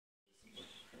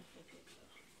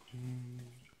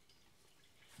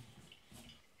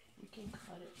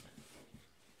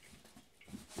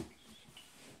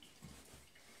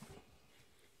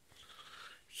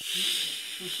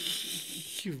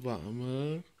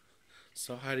Mama.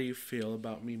 So how do you feel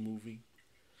about me moving?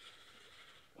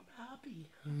 I'm happy.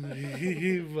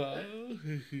 Wow.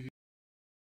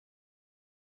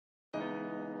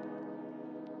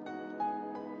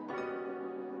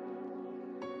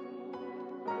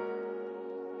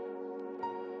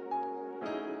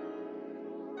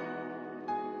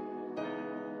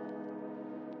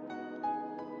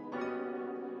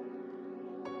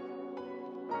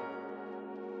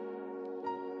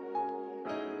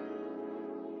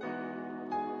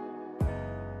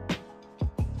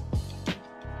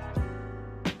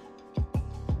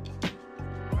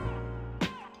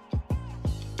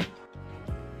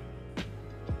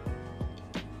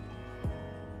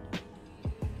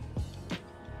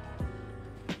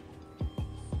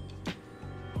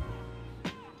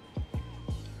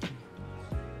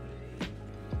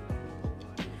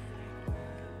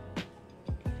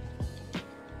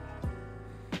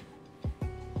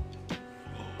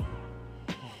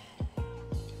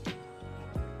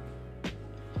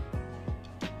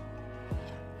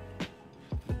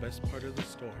 Best part of the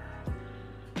store.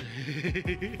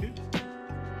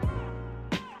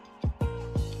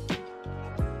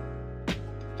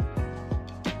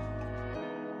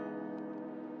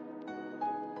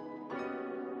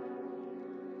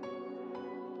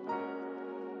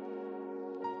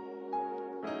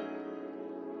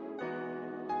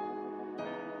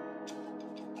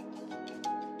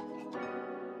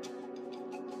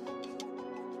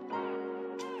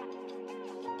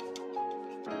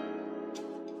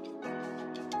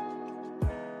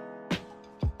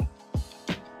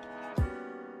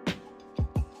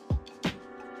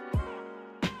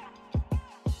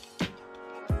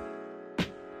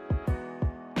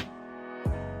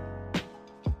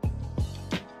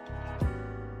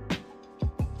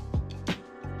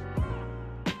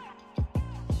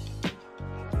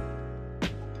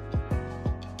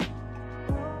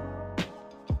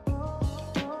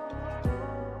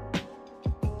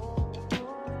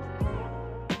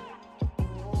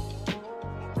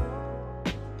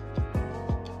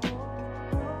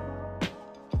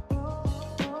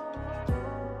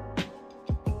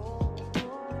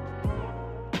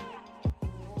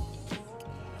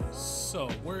 So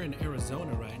we're in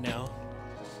Arizona right now,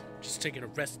 just taking a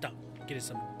rest stop, getting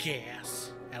some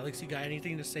gas. Alex, you got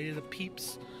anything to say to the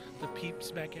peeps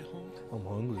back at home? I'm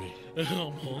hungry.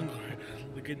 I'm hungry.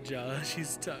 Look at Josh,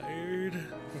 he's tired.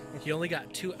 He only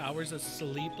got 2 hours of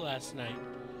sleep last night.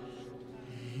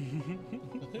 They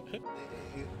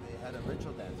had a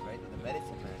ritual dance, right? The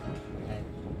medicine man, and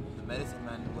the medicine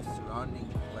man was surrounding,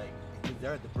 like, he was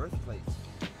there at the birthplace,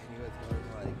 and he was going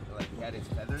like he had his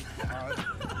feathers on, and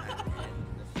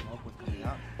the smoke was coming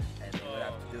out, and they would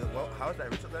have to do it. Well, how was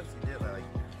that ritual dance? He did like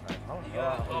oh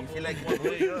no, you feel like they're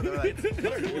like,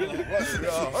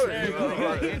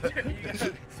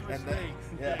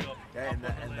 and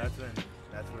then,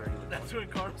 that's when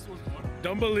Carlos was born.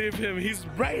 Don't believe him, he's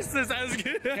racist as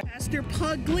Pastor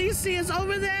Puglisi is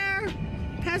over there!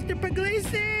 Pastor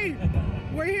Puglisi!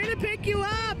 We're here to pick you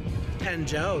up! And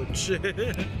George.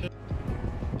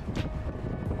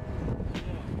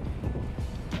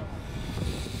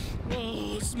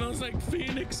 Oh, it smells like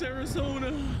Phoenix,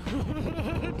 Arizona.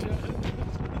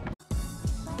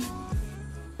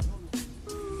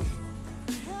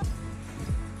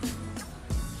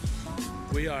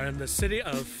 We are in the city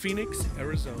of Phoenix,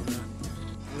 Arizona.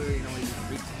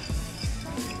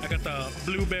 I got the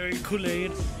blueberry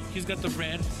Kool-Aid. He's got the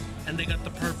red, and they got the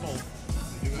purple.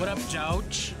 What up,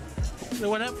 Jouch?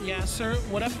 What up, Yasser?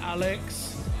 What up,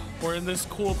 Alex? We're in this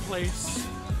cool place.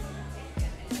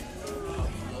 A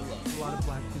lot of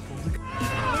black people. Look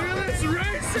at this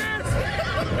racist!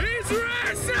 He's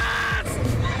racist!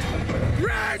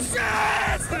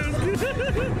 Racist!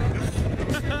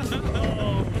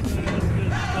 Oh.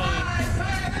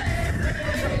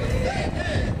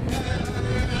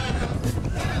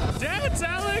 Dance,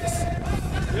 Alex!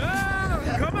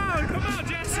 Yeah! Come on,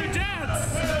 Jesse, dance!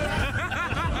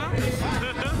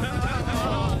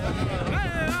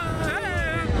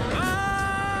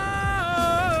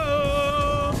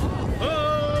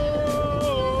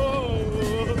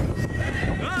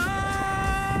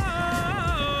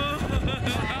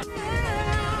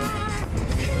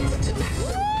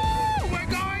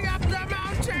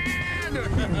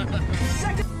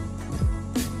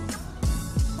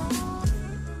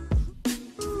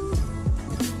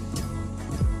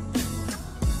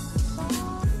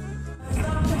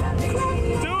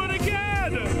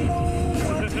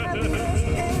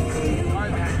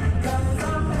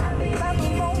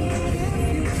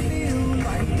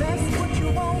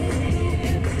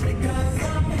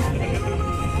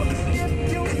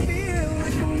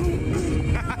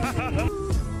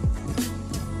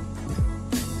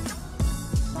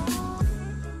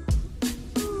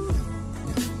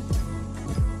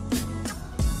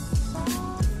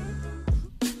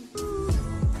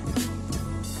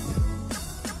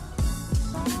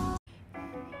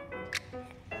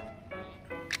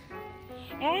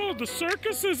 Oh, the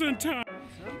circus is in town.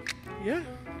 Yeah.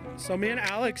 So me and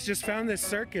Alex just found this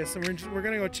circus, and we're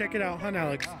gonna go check it out, huh,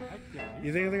 Alex?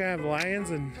 You think they're gonna have lions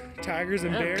and tigers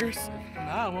and bears?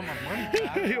 Nah, I want my money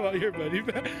back. You want your money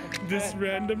back? This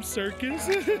random circus?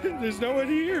 There's no one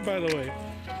here, by the way.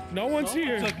 No one's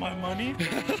here. Took my money.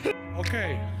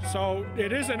 Okay, so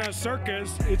it isn't a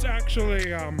circus. It's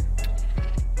actually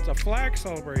it's a flag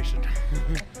celebration.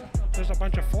 There's a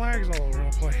bunch of flags all over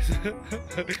the place.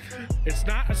 It's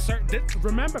not a circus.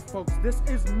 Remember, folks, this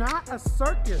is not a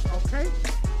circus, okay?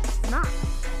 It's not.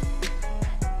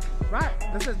 Right,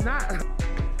 this is not.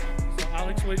 So,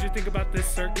 Alex, what did you think about this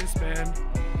circus, man?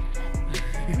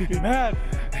 Man,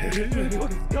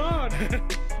 it's gone.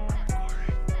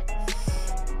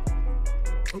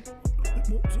 It won't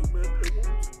zoom in. It won't zoom in.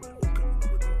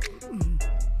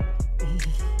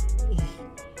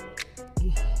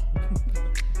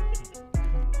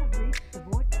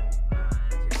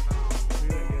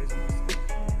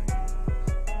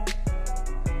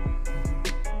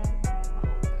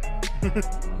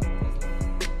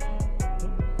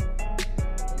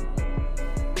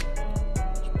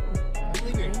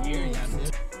 Leave your ear,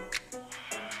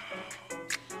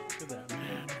 Look at that,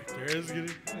 man. Right there is getting.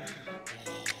 Oh,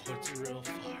 it's real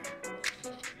fire.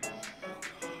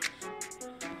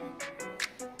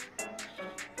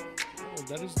 Oh,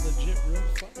 that is legit real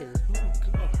fire.